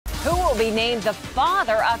will be named the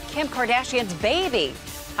father of Kim Kardashian's baby.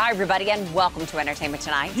 Hi, everybody, and welcome to Entertainment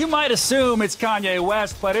Tonight. You might assume it's Kanye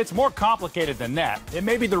West, but it's more complicated than that. It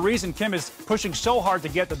may be the reason Kim is pushing so hard to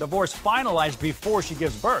get the divorce finalized before she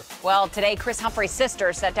gives birth. Well, today, Kris Humphries'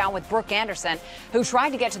 sister sat down with Brooke Anderson, who tried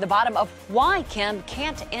to get to the bottom of why Kim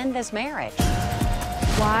can't end this marriage.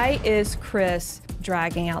 Why is Kris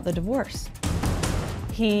dragging out the divorce?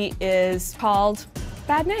 He is called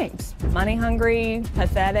bad names. Money hungry,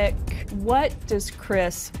 pathetic. What does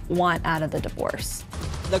Kris want out of the divorce?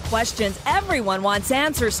 The questions everyone wants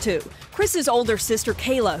answers to. Kris's older sister,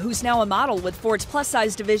 Kaela, who's now a model with Ford's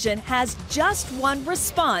plus-size division, has just one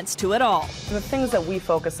response to it all. The things that we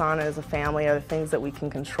focus on as a family are the things that we can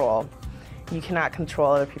control. You cannot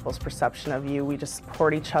control other people's perception of you. We just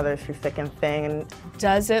support each other through thick and thin.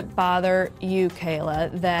 Does it bother you,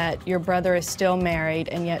 Kaela, that your brother is still married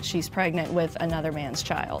and yet she's pregnant with another man's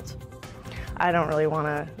child? I don't really want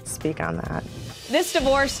to speak on that. This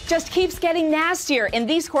divorce just keeps getting nastier. In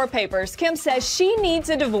these court papers, Kim says she needs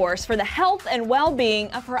a divorce for the health and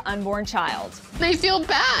well-being of her unborn child. I feel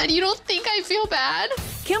bad. You don't think I feel bad?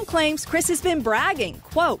 Kim claims Kris has been bragging,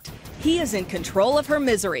 quote, he is in control of her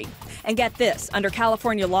misery. And get this, under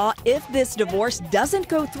California law, if this divorce doesn't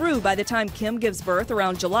go through by the time Kim gives birth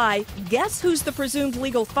around July, guess who's the presumed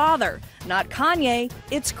legal father? Not Kanye,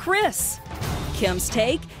 it's Kris. Kim's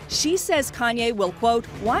take? She says Kanye will, quote,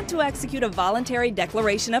 want to execute a voluntary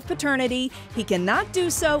declaration of paternity. He cannot do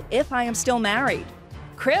so if I am still married.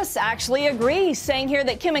 Kris actually agrees, saying here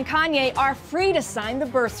that Kim and Kanye are free to sign the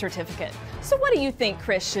birth certificate. So what do you think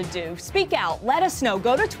Kris should do? Speak out. Let us know.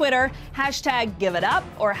 Go to Twitter, #GiveItUp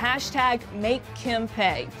or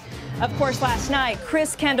 #MakeKimPay. Of course, last night,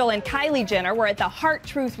 Kris, Kendall, and Kylie Jenner were at the Heart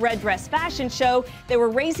Truth Red Dress Fashion Show. They were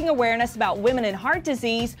raising awareness about women and heart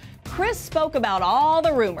disease. Kris spoke about all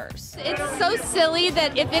the rumors. It's so silly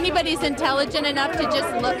that if anybody's intelligent enough to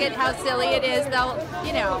just look at how silly it is, they'll,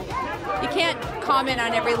 you can't comment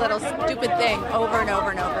on every little stupid thing over and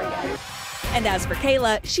over and over again. And as for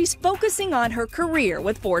Kaela, she's focusing on her career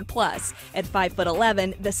with Ford Plus. At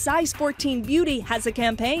 5'11", the size 14 beauty has a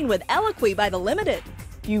campaign with Eloquy by The Limited.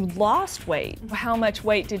 You lost weight. How much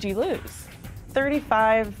weight did you lose?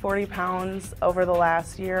 35, 40 pounds over the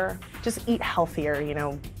last year. Just eat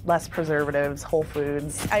healthier, less preservatives, whole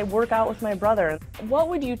foods. I work out with my brother. What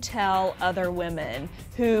would you tell other women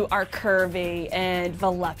who are curvy and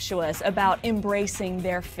voluptuous about embracing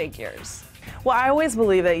their figures? Well, I always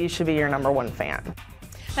believe that you should be your #1 fan.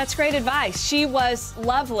 That's great advice. She was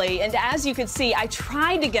lovely, and as you could see, I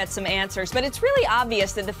tried to get some answers, but it's really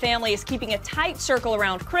obvious that the family is keeping a tight circle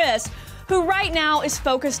around Kris, who right now is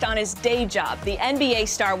focused on his day job. The NBA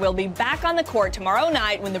star will be back on the court tomorrow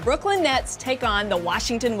night when the Brooklyn Nets take on the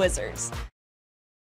Washington Wizards.